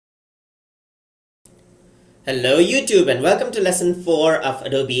Hello YouTube and welcome to lesson 4 of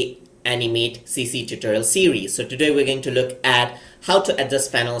Adobe Animate CC tutorial series. So today we're going to look at how to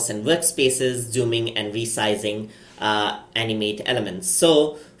adjust panels and workspaces, zooming and resizing animate elements.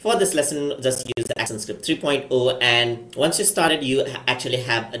 So for this lesson, just use the ActionScript 3.0, and once you started, you actually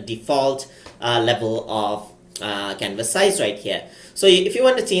have a default level of canvas size right here. So if you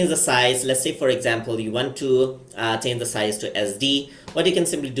want to change the size, let's say for example you want to change the size to SD, what you can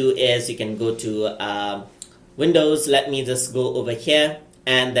simply do is you can go to Windows. Let me just go over here,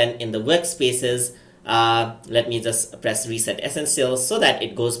 and then in the workspaces, let me just press reset essentials so that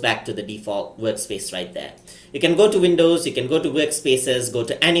it goes back to the default workspace right there. You can go to Windows, you can go to workspaces, go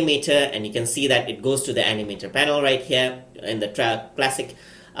to animator, and you can see that it goes to the animator panel right here in the classic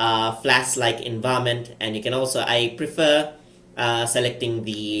flash-like environment. And you can also, I prefer selecting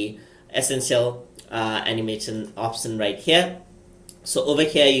the essential animation option right here. So over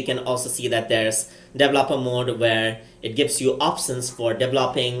here you can also see that there's developer mode, where it gives you options for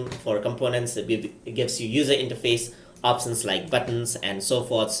developing for components. It gives you user interface options like buttons and so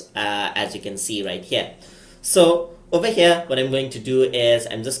forth, as you can see right here. So over here what I'm going to do is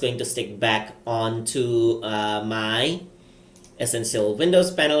I'm just going to stick back onto my essential Windows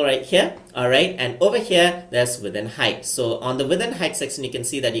panel right here. Alright, and over here there's width and height. So on the width and height section you can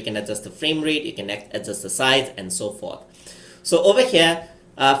see that you can adjust the frame rate, you can adjust the size and so forth. So over here,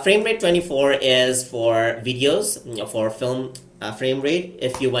 frame rate 24 is for videos, for film frame rate.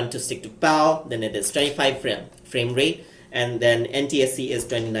 If you want to stick to PAL, then it is 25 frame rate, and then NTSC is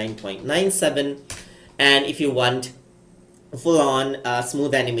 29.97. And if you want full-on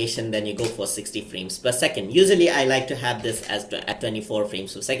smooth animation, then you go for 60 frames per second. Usually I like to have this as at 24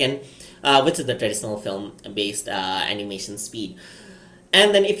 frames per second, which is the traditional film-based animation speed.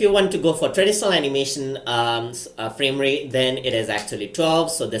 And then if you want to go for traditional animation frame rate, then it is actually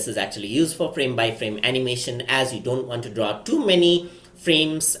 12. So this is actually used for frame by frame animation, as you don't want to draw too many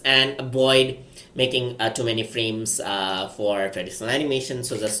frames and avoid making too many frames for traditional animation.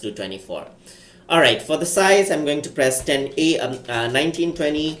 So just do 24. Alright, for the size, I'm going to press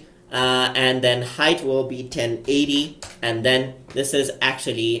 1920, and then height will be 1080, and then this is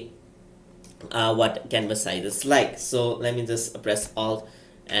actually what canvas size is like. So let me just press Alt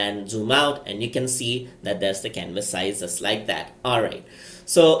and zoom out, and you can see that there's the canvas size just like that. Alright,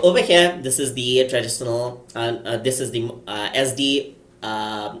 so over here this is the traditional this is the SD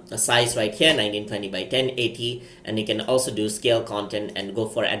size right here, 1920 by 1080, and you can also do scale content and go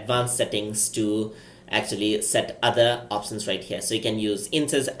for advanced settings to actually set other options right here. So you can use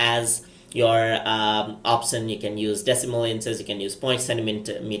inches as your option, you can use decimal inches, you can use point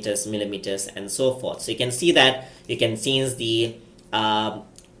centimeters, millimeters, and so forth. So you can see that you can change the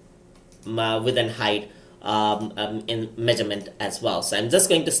width and height in measurement as well. So I'm just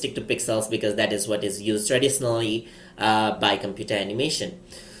going to stick to pixels because that is what is used traditionally by computer animation.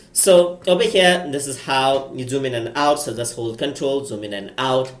 So over here, this is how you zoom in and out. So just hold Control, zoom in and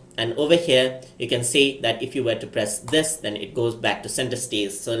out. And over here, you can see that if you were to press this, then it goes back to center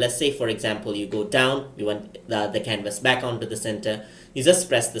stage. So let's say, for example, you go down, you want the canvas back onto the center. You just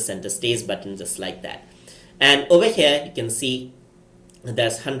press the center stage button just like that. And over here, you can see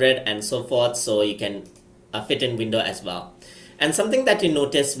there's 100 and so forth. So you can fit in window as well. And something that you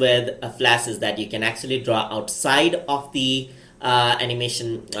notice with a Flash is that you can actually draw outside of the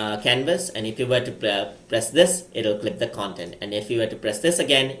animation canvas, and if you were to press this, it'll clip the content, and if you were to press this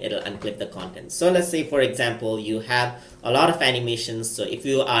again, it'll unclip the content. So let's say for example you have a lot of animations. So if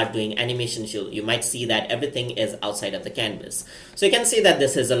you are doing animations, you might see that everything is outside of the canvas. So you can see that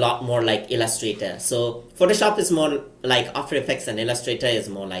this is a lot more like Illustrator. So Photoshop is more like After Effects, and Illustrator is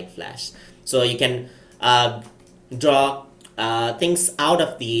more like Flash. So you can draw things out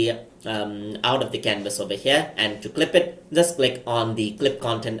of the canvas over here, and to clip it, just click on the clip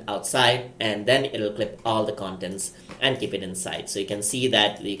content outside, and then it'll clip all the contents and keep it inside. So you can see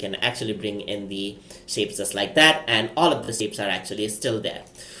that you can actually bring in the shapes just like that, and all of the shapes are actually still there.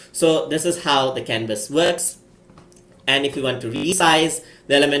 So this is how the canvas works. And if you want to resize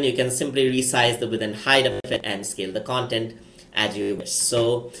the element, you can simply resize the width and height of it and scale the content as you wish.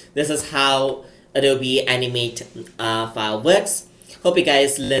 So this is how Adobe Animate file works. Hope you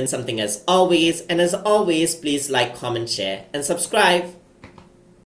guys learned something as always, and as always, please like, comment, share, and subscribe.